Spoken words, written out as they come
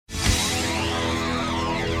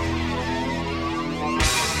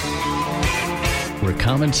where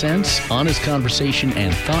common sense, honest conversation,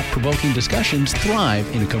 and thought-provoking discussions thrive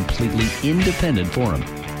in a completely independent forum.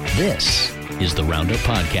 This is the Roundup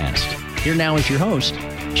Podcast. Here now is your host,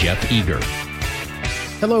 Jeff Eager.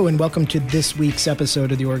 Hello and welcome to this week's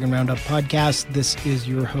episode of the Oregon Roundup Podcast. This is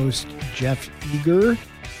your host, Jeff Eager.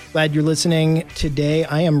 Glad you're listening today.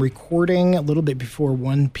 I am recording a little bit before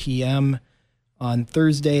 1 p.m. on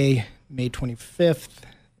Thursday, May 25th.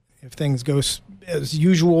 If things go as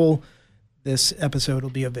usual, this episode will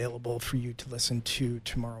be available for you to listen to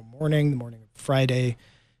tomorrow morning, the morning of Friday,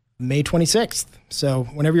 May 26th. So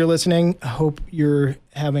whenever you're listening, I hope you're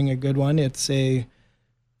having a good one. It's a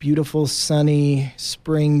beautiful, sunny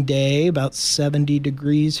spring day, about 70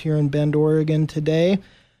 degrees here in Bend, Oregon today.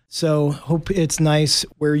 So hope it's nice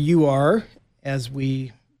where you are as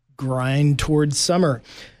we grind towards summer.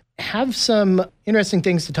 Have some interesting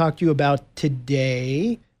things to talk to you about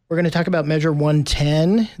today. We're going to talk about Measure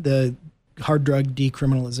 110, the hard drug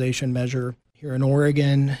decriminalization measure here in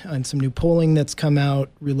Oregon, and some new polling that's come out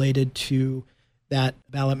related to that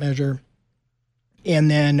ballot measure. And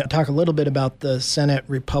then talk a little bit about the Senate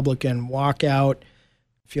Republican walkout.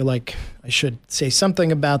 I feel like I should say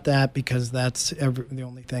something about that because that's the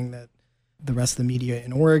only thing that the rest of the media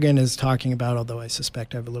in Oregon is talking about, although I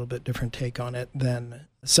suspect I have a little bit different take on it than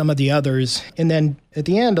some of the others. And then at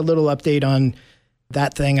the end, a little update on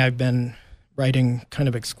that thing I've been writing kind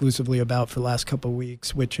of exclusively about for the last couple of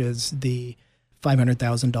weeks, which is the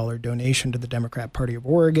 $500,000 donation to the Democrat Party of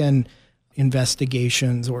Oregon,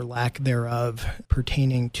 investigations or lack thereof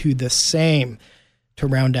pertaining to the same, to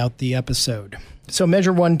round out the episode. So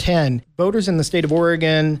Measure 110, voters in the state of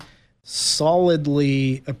Oregon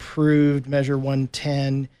solidly approved Measure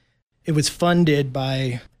 110. It was funded by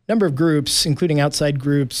a number of groups, including outside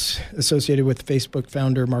groups associated with Facebook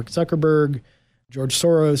founder Mark Zuckerberg, George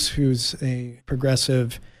Soros, who's a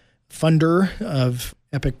progressive funder of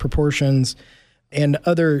epic proportions, and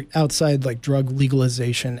other outside like drug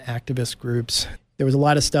legalization activist groups. There was a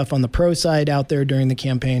lot of stuff on the pro side out there during the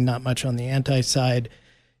campaign, not much on the anti side.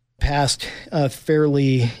 Passed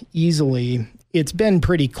fairly easily. It's been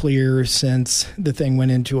pretty clear since the thing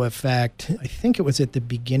went into effect. I think it was at the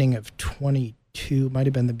beginning of 22, might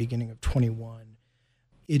have been the beginning of 21.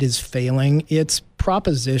 It is failing. Its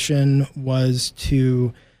proposition was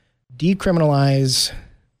to decriminalize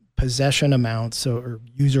possession amounts or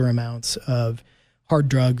user amounts of hard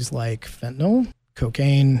drugs like fentanyl,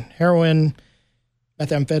 cocaine, heroin,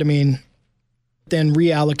 methamphetamine, then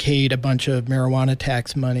reallocate a bunch of marijuana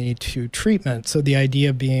tax money to treatment. So the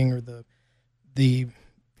idea being, or the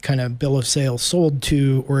kind of bill of sale sold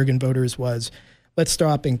to Oregon voters was, let's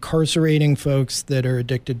stop incarcerating folks that are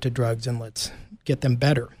addicted to drugs and let's get them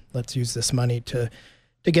better. Let's use this money to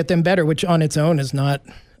get them better, which on its own is not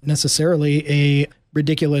necessarily a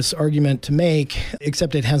ridiculous argument to make,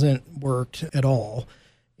 except it hasn't worked at all.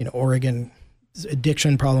 You know, Oregon's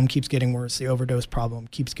addiction problem keeps getting worse. The overdose problem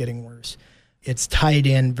keeps getting worse. It's tied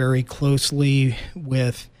in very closely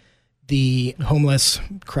with the homeless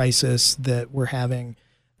crisis that we're having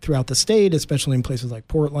throughout the state, especially in places like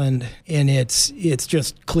Portland. And it's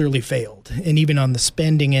just clearly failed. And even on the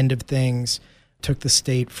spending end of things, took the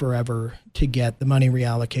state forever to get the money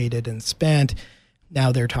reallocated and spent.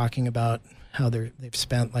 Now they're talking about how they've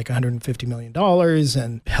spent like $150 million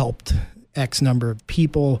and helped X number of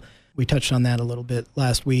people. We touched on that a little bit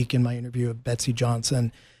last week in my interview with Betsy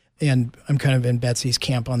Johnson. And I'm kind of in Betsy's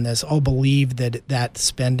camp on this. I'll believe that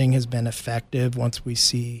spending has been effective once we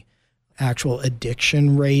see actual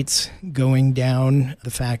addiction rates going down. The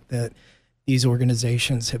fact that these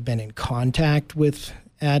organizations have been in contact with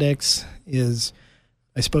addicts is,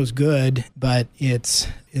 I suppose, good, but it's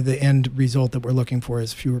the end result that we're looking for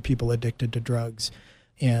is fewer people addicted to drugs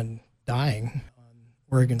and dying on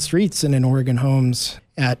Oregon streets and in Oregon homes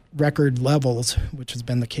at record levels, which has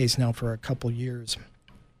been the case now for a couple years.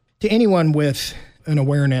 To anyone with an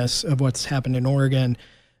awareness of what's happened in Oregon,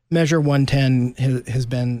 Measure 110 has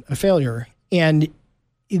been a failure. And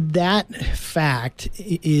that fact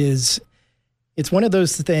is, it's one of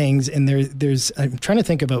those things, and there's I'm trying to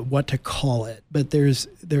think about what to call it, but there's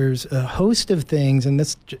a host of things, and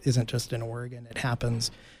this isn't just in Oregon, it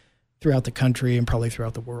happens throughout the country and probably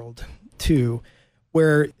throughout the world too,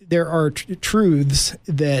 where there are truths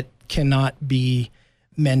that cannot be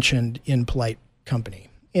mentioned in polite company.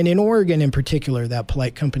 And in Oregon in particular, that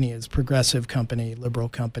polite company is progressive company, liberal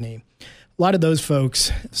company. A lot of those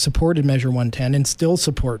folks supported Measure 110 and still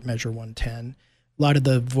support Measure 110. A lot of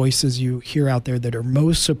the voices you hear out there that are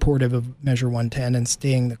most supportive of Measure 110 and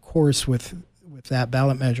staying the course with that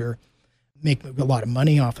ballot measure make a lot of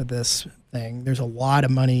money off of this thing. There's a lot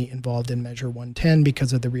of money involved in Measure 110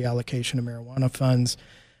 because of the reallocation of marijuana funds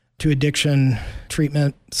to addiction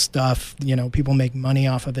treatment stuff. People make money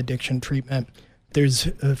off of addiction treatment. There's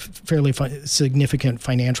a fairly significant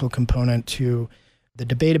financial component to the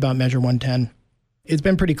debate about Measure 110. It's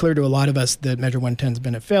been pretty clear to a lot of us that Measure 110 has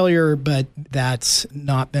been a failure, but that's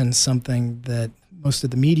not been something that most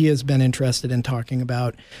of the media has been interested in talking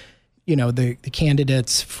about. The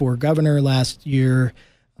candidates for governor last year,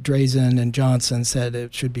 Drazen and Johnson, said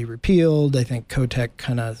it should be repealed. I think Kotek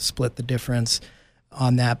kind of split the difference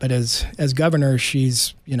on that. But as governor, she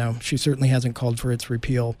certainly hasn't called for its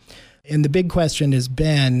repeal. And the big question has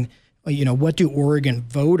been, what do Oregon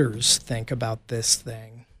voters think about this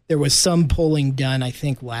thing? There was some polling done, I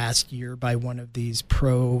think, last year by one of these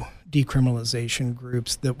pro-decriminalization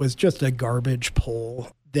groups that was just a garbage poll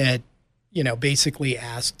that, basically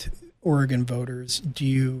asked Oregon voters, do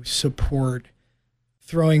you support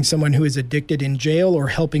throwing someone who is addicted in jail or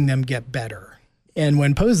helping them get better? And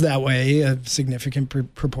when posed that way, a significant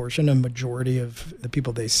proportion, a majority of the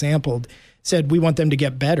people they sampled said we want them to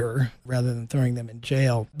get better rather than throwing them in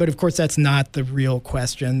jail. But of course, that's not the real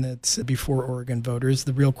question that's before Oregon voters.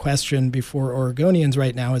 The real question before Oregonians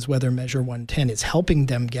right now is whether Measure 110 is helping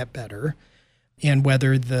them get better and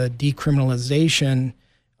whether the decriminalization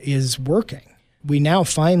is working. We now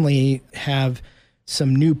finally have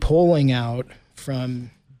some new polling out from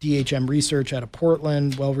DHM Research out of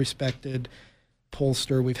Portland, well-respected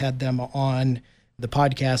pollster. We've had them on the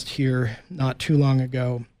podcast here not too long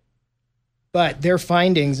ago. But their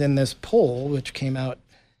findings in this poll, which came out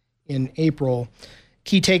in April,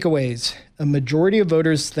 key takeaways. A majority of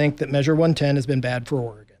voters think that Measure 110 has been bad for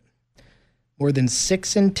Oregon. More than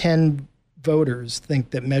 6 in 10 voters think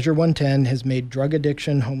that Measure 110 has made drug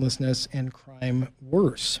addiction, homelessness, and crime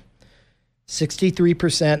worse.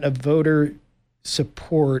 63% of voters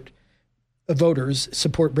support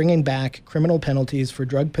bringing back criminal penalties for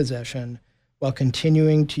drug possession while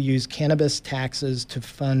continuing to use cannabis taxes to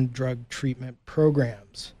fund drug treatment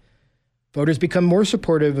programs. Voters become more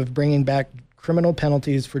supportive of bringing back criminal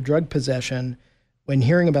penalties for drug possession when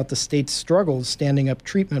hearing about the state's struggles standing up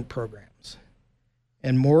treatment programs.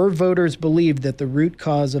 And more voters believe that the root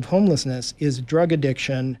cause of homelessness is drug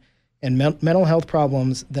addiction and mental health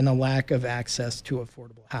problems than a lack of access to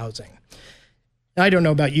affordable housing. I don't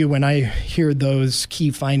know about you, when I hear those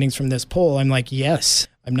key findings from this poll, I'm like, yes,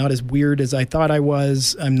 I'm not as weird as I thought I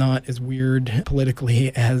was. I'm not as weird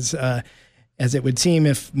politically as it would seem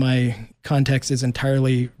if my context is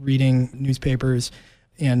entirely reading newspapers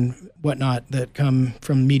and whatnot that come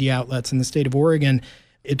from media outlets in the state of Oregon.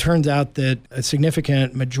 It turns out that a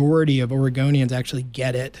significant majority of Oregonians actually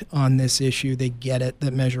get it on this issue. They get it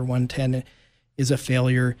that Measure 110 is a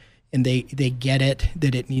failure, and they get it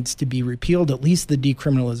that it needs to be repealed, at least the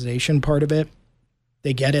decriminalization part of it.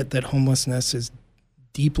 They get it that homelessness is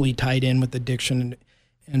deeply tied in with addiction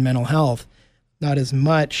and mental health, not as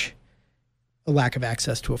much a lack of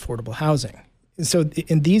access to affordable housing. And so,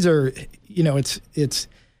 and these are, it's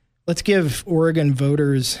let's give Oregon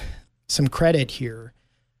voters some credit here.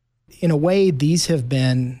 In a way, these have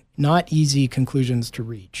been not easy conclusions to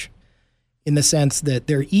reach, in the sense that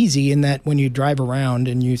they're easy in that when you drive around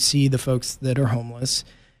and you see the folks that are homeless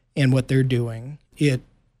and what they're doing,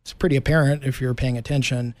 it's pretty apparent, if you're paying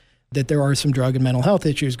attention, that there are some drug and mental health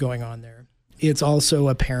issues going on there. It's also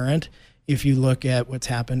apparent, if you look at what's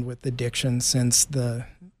happened with addiction since the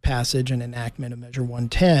passage and enactment of Measure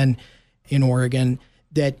 110 in Oregon,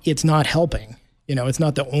 that it's not helping. It's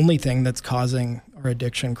not the only thing that's causing our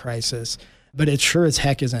addiction crisis, but it sure as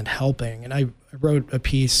heck isn't helping. And I wrote a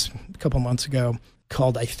piece a couple months ago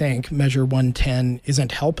called, I think, Measure 110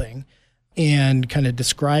 Isn't Helping, and kind of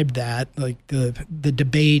described that. Like the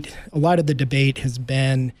debate, a lot of the debate has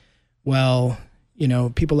been, well,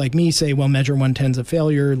 people like me say, well, Measure 110's a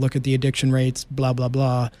failure. Look at the addiction rates, blah, blah,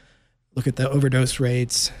 blah. Look at the overdose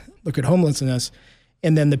rates. Look at homelessness.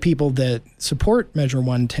 And then the people that support Measure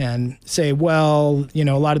 110 say, well, a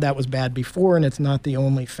lot of that was bad before, and it's not the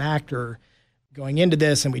only factor going into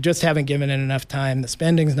this, and we just haven't given it enough time. The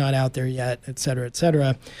spending's not out there yet, et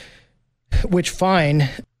cetera, which fine.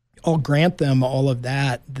 I'll grant them all of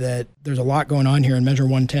that there's a lot going on here, and Measure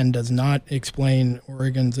 110 does not explain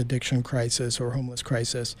Oregon's addiction crisis or homeless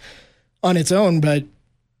crisis on its own, but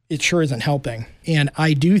it sure isn't helping. And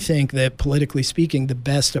I do think that, politically speaking, the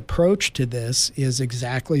best approach to this is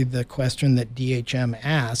exactly the question that DHM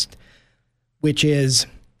asked, which is,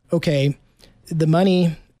 okay, the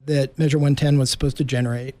money that Measure 110 was supposed to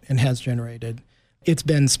generate and has generated, it's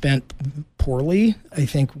been spent poorly, I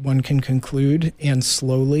think one can conclude, and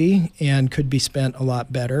slowly, and could be spent a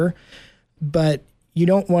lot better. But you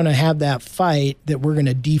don't want to have that fight that we're going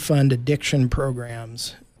to defund addiction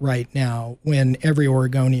programs right now when every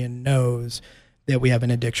Oregonian knows that we have an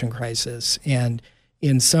addiction crisis. And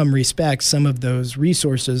in some respects, some of those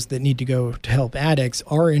resources that need to go to help addicts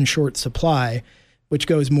are in short supply, which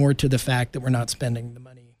goes more to the fact that we're not spending the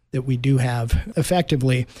money that we do have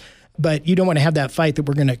effectively. But you don't want to have that fight that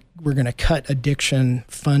we're going to cut addiction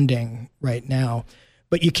funding right now.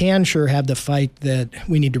 But you can sure have the fight that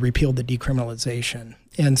we need to repeal the decriminalization.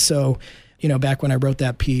 And so, back when I wrote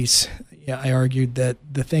that piece, I argued that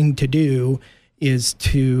the thing to do is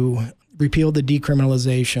to repeal the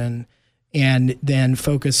decriminalization and then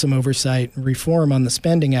focus some oversight and reform on the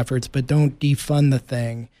spending efforts, but don't defund the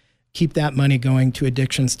thing. Keep that money going to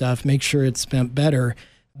addiction stuff, make sure it's spent better.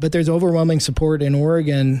 But there's overwhelming support in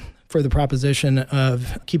Oregon for the proposition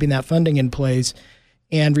of keeping that funding in place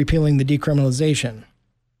and repealing the decriminalization,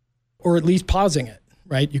 or at least pausing it,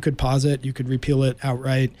 right? You could pause it, you could repeal it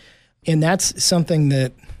outright. And that's something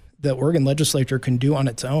that the Oregon legislature can do on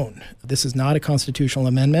its own. This is not a constitutional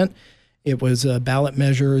amendment. It was a ballot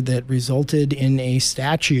measure that resulted in a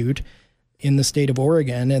statute in the state of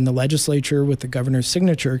Oregon, and the legislature with the governor's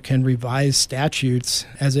signature can revise statutes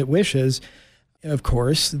as it wishes. Of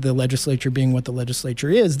course, the legislature being what the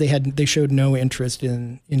legislature is, they showed no interest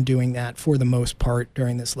in doing that for the most part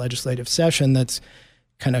during this legislative session that's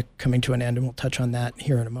kind of coming to an end, and we'll touch on that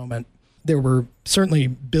here in a moment. There were certainly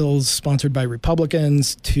bills sponsored by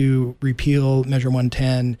Republicans to repeal Measure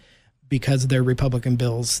 110. Because they're Republican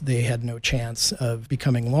bills, they had no chance of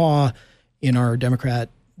becoming law in our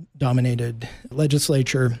Democrat-dominated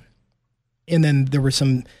legislature. And then there were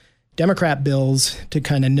some Democrat bills to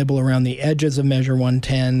kind of nibble around the edges of Measure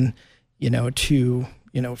 110,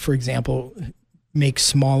 for example, make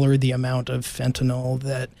smaller the amount of fentanyl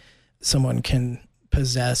that someone can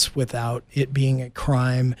possess without it being a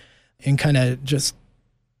crime, and kind of just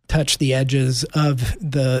touch the edges of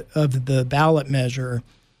the ballot measure,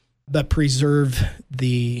 but preserve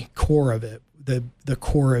the core of it, the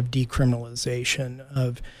core of decriminalization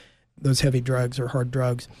of those heavy drugs or hard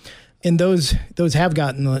drugs. And those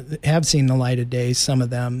have seen the light of day, some of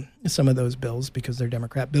those bills, because they're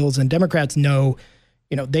Democrat bills. And Democrats know,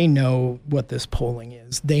 they know what this polling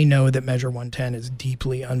is. They know that Measure 110 is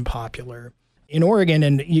deeply unpopular in Oregon.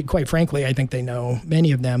 And quite frankly, I think they know,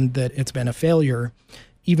 many of them, that it's been a failure,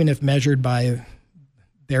 even if measured by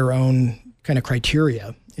their own kind of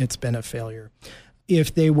criteria. It's been a failure.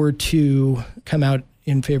 If they were to come out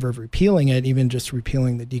in favor of repealing it, even just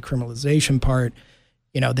repealing the decriminalization part,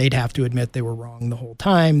 they'd have to admit they were wrong the whole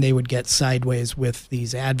time. They would get sideways with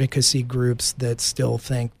these advocacy groups that still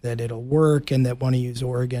think that it'll work and that want to use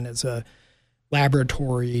Oregon as a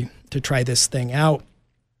laboratory to try this thing out,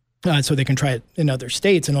 so they can try it in other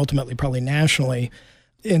states and ultimately probably nationally.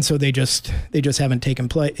 And so they just haven't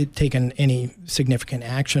taken any significant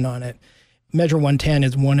action on it. Measure 110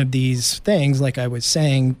 is one of these things, like I was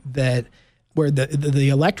saying, that where the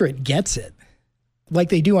electorate gets it, like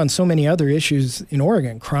they do on so many other issues in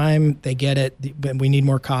Oregon. Crime, they get it. We need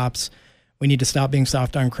more cops. We need to stop being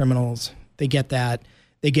soft on criminals. They get that.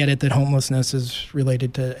 They get it that homelessness is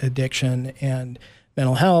related to addiction and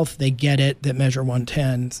mental health. They get it that Measure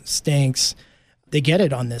 110 stinks. They get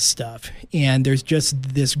it on this stuff. And there's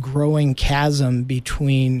just this growing chasm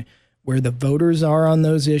between where the voters are on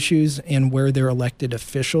those issues and where their elected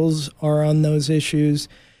officials are on those issues.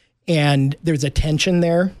 And there's a tension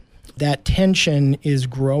there. That tension is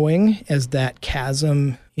growing as that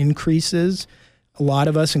chasm increases. A lot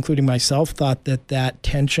of us, including myself, thought that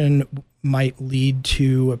tension might lead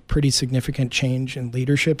to a pretty significant change in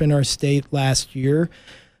leadership in our state last year,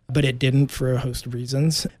 but it didn't for a host of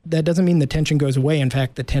reasons. That doesn't mean the tension goes away. In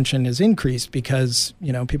fact, the tension has increased because,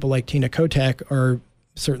 people like Tina Kotek are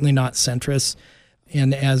certainly not centrist.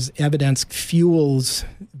 And as evidence fuels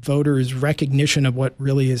voters' recognition of what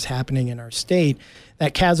really is happening in our state,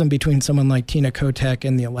 that chasm between someone like Tina Kotek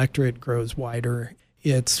and the electorate grows wider.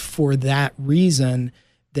 It's for that reason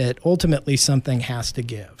that ultimately something has to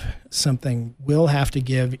give. Something will have to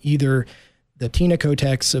give. Either the Tina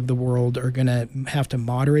Koteks of the world are going to have to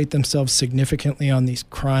moderate themselves significantly on these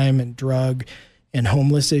crime and drug and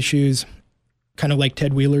homeless issues, kind of like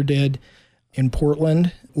Ted Wheeler did in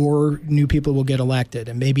Portland, or new people will get elected.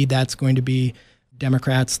 And maybe that's going to be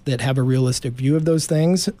Democrats that have a realistic view of those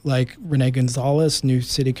things, like Renee Gonzalez, new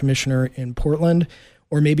city commissioner in Portland,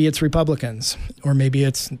 or maybe it's Republicans, or maybe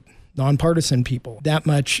it's nonpartisan people. That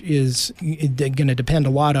much is going to depend a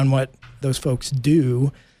lot on what those folks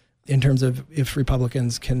do in terms of if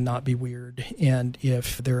Republicans cannot be weird and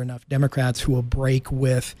if there are enough Democrats who will break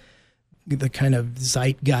with the kind of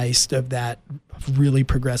zeitgeist of that really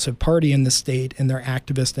progressive party in the state and their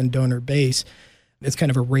activist and donor base. It's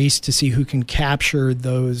kind of a race to see who can capture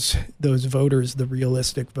those voters, the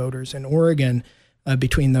realistic voters in Oregon,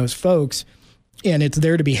 between those folks. And it's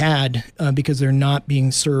there to be had because they're not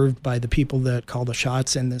being served by the people that call the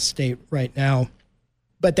shots in this state right now.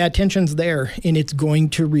 But that tension's there, and it's going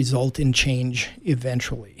to result in change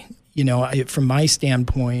eventually. From my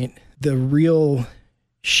standpoint, the real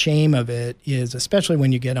shame of it is, especially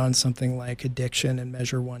when you get on something like addiction and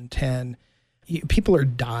Measure 110, people are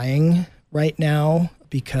dying right now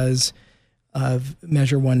because of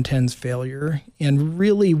Measure 110's failure. And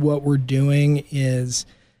really what we're doing is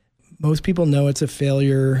most people know it's a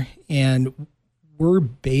failure, and we're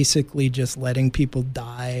basically just letting people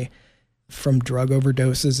die from drug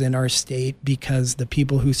overdoses in our state because the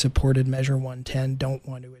people who supported Measure 110 don't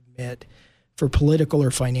want to admit, for political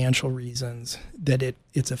or financial reasons, that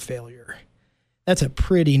it's a failure. That's a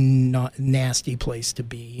pretty nasty place to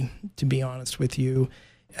be honest with you.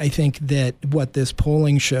 I think that what this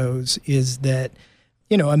polling shows is that,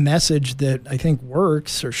 a message that I think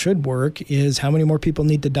works or should work is how many more people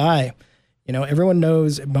need to die. Everyone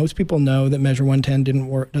knows, most people know that Measure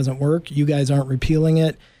 110 doesn't work. You guys aren't repealing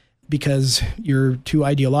it because you're too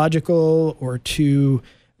ideological or too,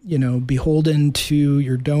 beholden to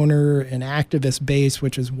your donor and activist base,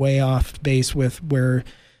 which is way off base with where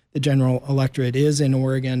the general electorate is in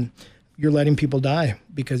Oregon. You're letting people die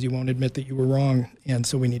because you won't admit that you were wrong, and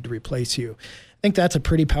so we need to replace you. I think that's a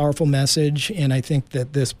pretty powerful message, and I think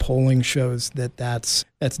that this polling shows that that's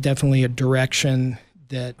definitely a direction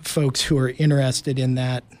that folks who are interested in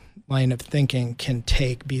that line of thinking can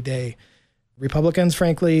take, be they Republicans,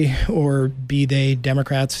 frankly, or be they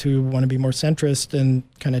Democrats who want to be more centrist and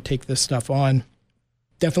kind of take this stuff on.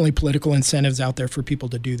 Definitely political incentives out there for people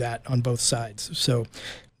to do that on both sides. So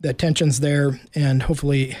the tension's there, and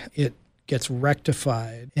hopefully it gets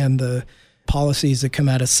rectified, and the policies that come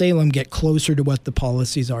out of Salem get closer to what the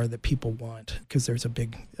policies are that people want, because there's a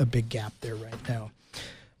big gap there right now.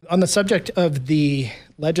 On the subject of the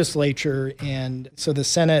legislature, and so the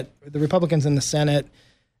Senate, the Republicans in the Senate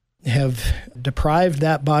have deprived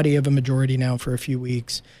that body of a majority now for a few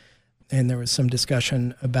weeks, and there was some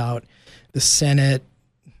discussion about the Senate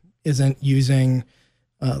isn't using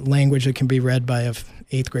language that can be read by a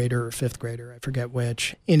 8th grader or 5th grader, I forget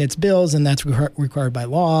which, in its bills, and that's required by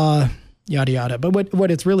law, yada, yada. But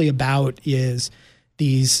what it's really about is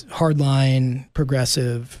these hardline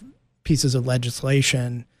progressive pieces of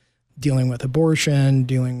legislation dealing with abortion,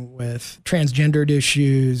 dealing with transgendered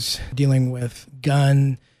issues, dealing with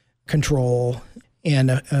gun control,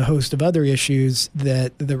 and a host of other issues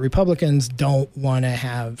that the Republicans don't want to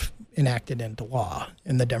have enacted into law,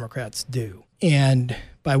 and the Democrats do. And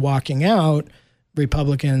by walking out,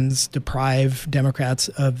 Republicans deprive Democrats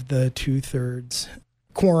of the 2/3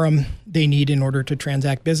 quorum they need in order to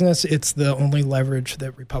transact business. It's the only leverage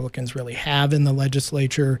that Republicans really have in the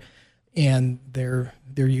legislature, and they're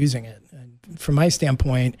using it. And from my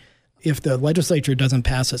standpoint, if the legislature doesn't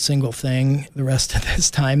pass a single thing the rest of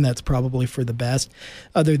this time, that's probably for the best,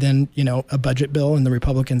 other than, a budget bill. And the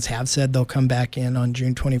Republicans have said they'll come back in on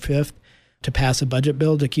June 25th to pass a budget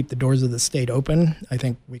bill to keep the doors of the state open. I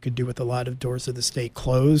think we could do with a lot of doors of the state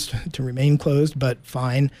closed to remain closed, but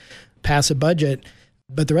fine, pass a budget.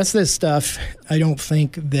 But the rest of this stuff, I don't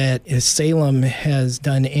think that Salem has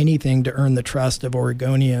done anything to earn the trust of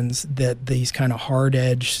Oregonians that these kind of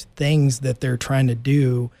hard-edged things that they're trying to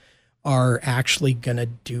do are actually going to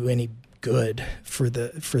do any good for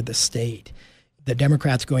the state. The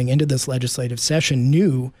Democrats going into this legislative session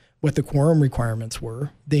knew what the quorum requirements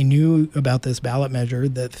were. They knew about this ballot measure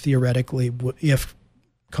that theoretically, if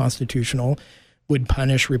constitutional, would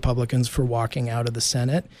punish Republicans for walking out of the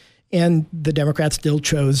Senate. And the Democrats still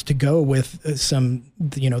chose to go with some,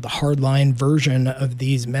 the hardline version of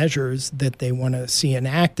these measures that they want to see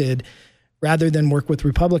enacted, rather than work with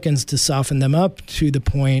Republicans to soften them up to the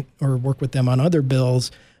point, or work with them on other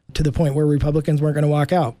bills to the point where Republicans weren't going to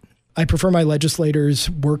walk out. I prefer my legislators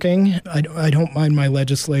working. I don't mind my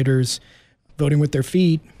legislators voting with their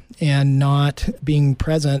feet and not being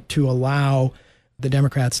present to allow the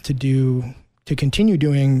Democrats to continue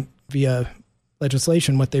doing via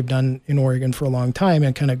legislation what they've done in Oregon for a long time,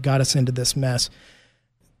 and kind of got us into this mess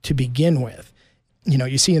to begin with.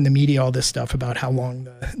 You see in the media all this stuff about how long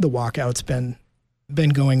the walkout's been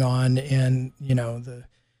going on, and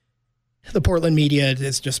the Portland media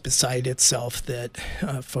is just beside itself that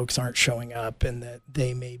folks aren't showing up and that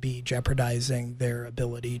they may be jeopardizing their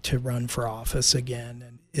ability to run for office again.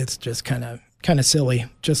 And it's just kind of silly.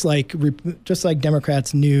 Just like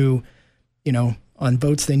Democrats knew, on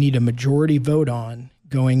votes they need a majority vote on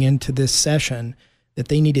going into this session, that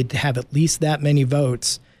they needed to have at least that many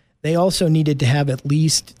votes. They also needed to have at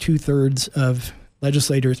least 2/3 of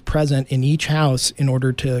legislators present in each house in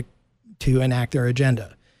order to enact their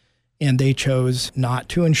agenda. And they chose not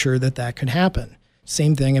to ensure that that could happen.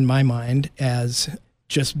 Same thing in my mind as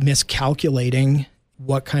just miscalculating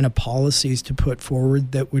what kind of policies to put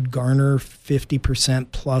forward that would garner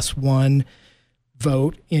 50% plus one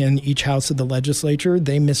vote in each house of the legislature.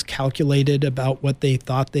 They miscalculated about what they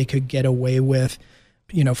thought they could get away with,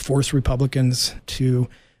 force Republicans to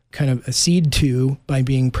kind of accede to by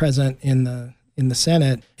being present in the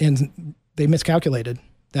Senate, and they miscalculated.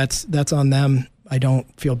 That's on them. I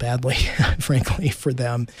don't feel badly, frankly, for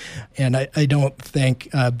them. And I don't think,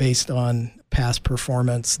 based on past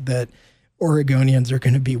performance, that Oregonians are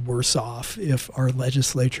going to be worse off if our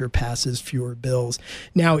legislature passes fewer bills.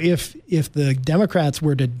 Now, if the Democrats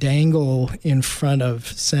were to dangle in front of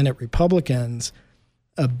Senate Republicans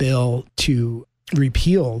a bill to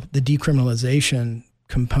repeal the decriminalization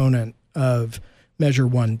component of Measure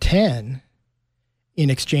 110 in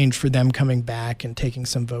exchange for them coming back and taking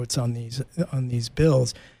some votes on these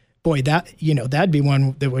bills, boy, that'd be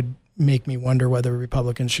one that would make me wonder whether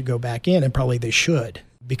Republicans should go back in, and probably they should,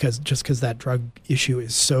 because that drug issue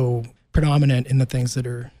is so predominant in the things that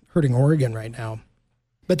are hurting Oregon right now.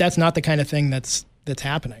 But that's not the kind of thing that's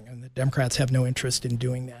happening, and the Democrats have no interest in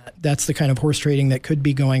doing that. That's the kind of horse trading that could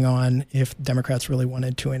be going on if Democrats really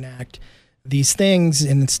wanted to enact these things.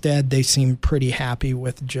 And instead, they seem pretty happy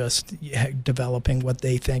with just developing what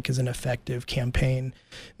they think is an effective campaign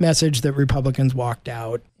message that Republicans walked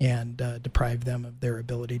out and deprived them of their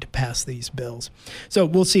ability to pass these bills. So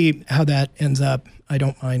we'll see how that ends up. I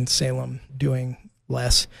don't mind Salem doing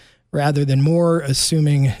less rather than more,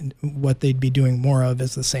 assuming what they'd be doing more of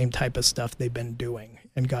is the same type of stuff they've been doing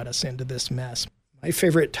and got us into this mess. My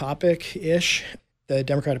favorite topic-ish, the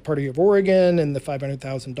Democratic Party of Oregon and the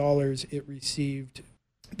 $500,000 it received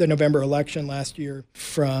the November election last year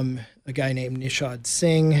from a guy named Nishad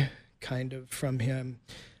Singh, kind of from him.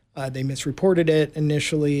 They misreported it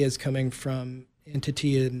initially as coming from an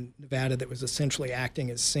entity in Nevada that was essentially acting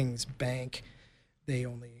as Singh's bank. They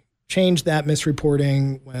only changed that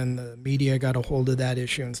misreporting when the media got a hold of that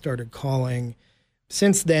issue and started calling.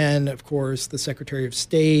 Since then, of course, the Secretary of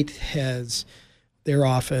State has their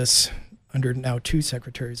office, under now two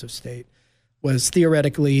secretaries of state, was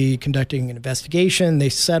theoretically conducting an investigation. They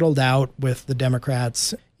settled out with the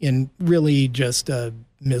Democrats in really just a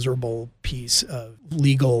miserable piece of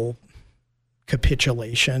legal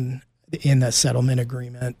capitulation in the settlement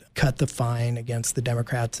agreement, cut the fine against the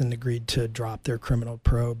Democrats and agreed to drop their criminal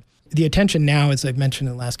probe. The attention now, as I've mentioned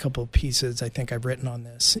in the last couple of pieces, I think I've written on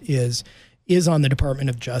this, is on the Department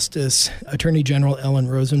of Justice. Attorney General Ellen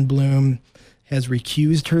Rosenblum has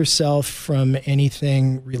recused herself from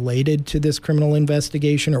anything related to this criminal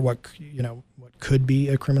investigation, or what could be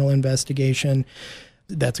a criminal investigation.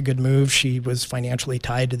 That's a good move. She was financially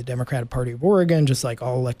tied to the Democratic Party of Oregon, just like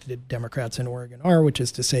all elected Democrats in Oregon are, which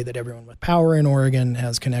is to say that everyone with power in Oregon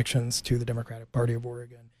has connections to the Democratic Party of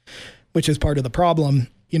Oregon, which is part of the problem.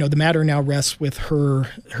 The matter now rests with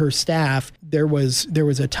her staff. There was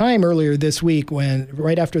a time earlier this week when,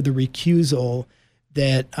 right after the recusal,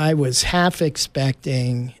 that I was half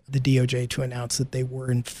expecting the DOJ to announce that they were,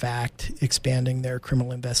 in fact, expanding their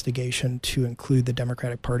criminal investigation to include the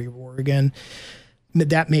Democratic Party of Oregon.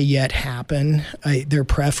 That may yet happen. Their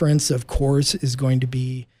preference, of course, is going to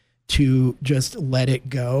be to just let it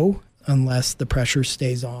go unless the pressure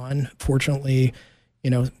stays on. Fortunately,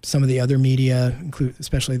 some of the other media,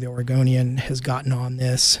 especially the Oregonian, has gotten on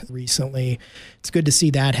this recently. It's good to see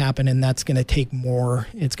that happen, and that's going to take more.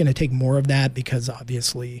 It's going to take more of that because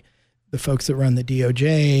obviously the folks that run the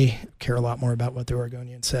DOJ care a lot more about what the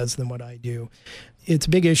Oregonian says than what I do. It's a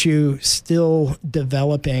big issue, still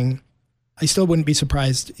developing. I still wouldn't be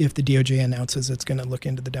surprised if the DOJ announces it's going to look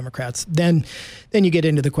into the Democrats. Then you get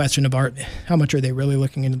into the question of how much are they really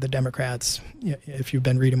looking into the Democrats? If you've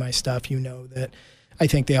been reading my stuff, you know that I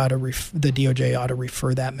think the DOJ ought to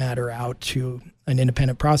refer that matter out to an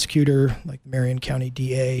independent prosecutor like the Marion County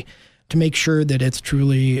DA to make sure that it's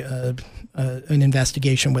truly an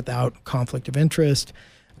investigation without conflict of interest,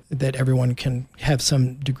 that everyone can have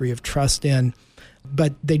some degree of trust in.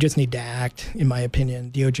 But they just need to act, in my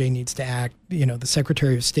opinion. DOJ needs to act. The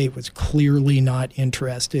Secretary of State was clearly not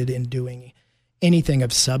interested in doing anything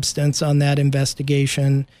of substance on that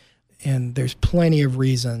investigation. And there's plenty of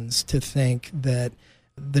reasons to think that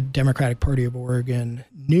the Democratic Party of Oregon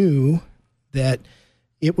knew that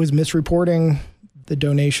it was misreporting the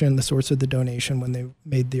donation, the source of the donation when they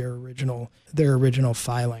made their original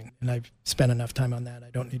filing. And I've spent enough time on that. I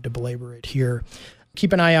don't need to belabor it here.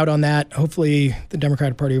 Keep an eye out on that. Hopefully the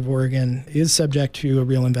Democratic Party of Oregon is subject to a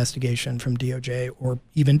real investigation from DOJ, or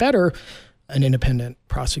even better, an independent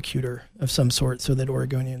prosecutor of some sort, so that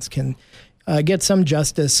Oregonians can get some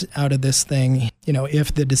justice out of this thing. You know,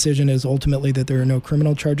 if the decision is ultimately that there are no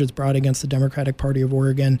criminal charges brought against the Democratic Party of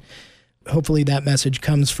Oregon, hopefully that message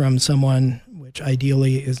comes from someone which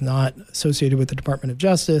ideally is not associated with the Department of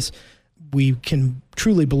Justice, we can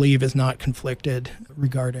truly believe is not conflicted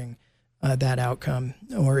regarding that outcome.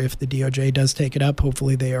 Or if the DOJ does take it up,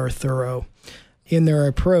 hopefully they are thorough in their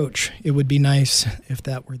approach. It would be nice if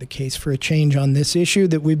that were the case for a change on this issue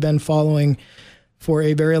that we've been following for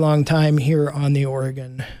a very long time here on the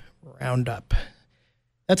Oregon Roundup.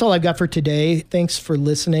 That's all I've got for today. Thanks for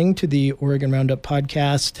listening to the Oregon Roundup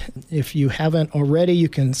podcast. If you haven't already, you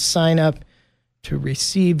can sign up to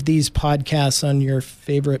receive these podcasts on your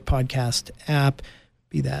favorite podcast app,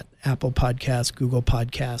 be that Apple Podcast, Google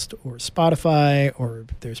Podcast, or Spotify, or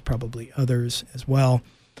there's probably others as well.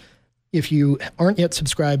 If you aren't yet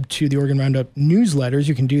subscribed to the Oregon Roundup newsletters,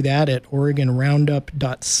 you can do that at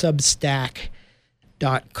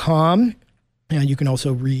oregonroundup.substack.com. And you can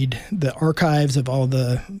also read the archives of all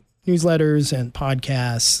the newsletters and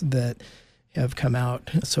podcasts that have come out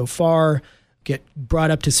so far, get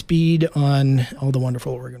brought up to speed on all the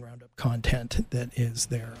wonderful Oregon Roundup content that is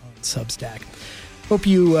there on Substack. Hope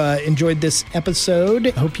you enjoyed this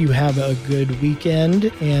episode. Hope you have a good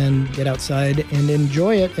weekend and get outside and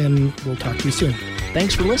enjoy it. And we'll talk to you soon.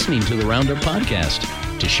 Thanks for listening to the Roundup Podcast.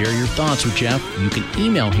 To share your thoughts with Jeff, you can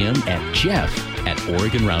email him at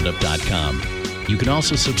jeff@OregonRoundup.com. You can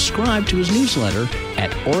also subscribe to his newsletter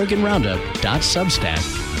at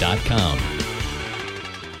OregonRoundup.substack.com.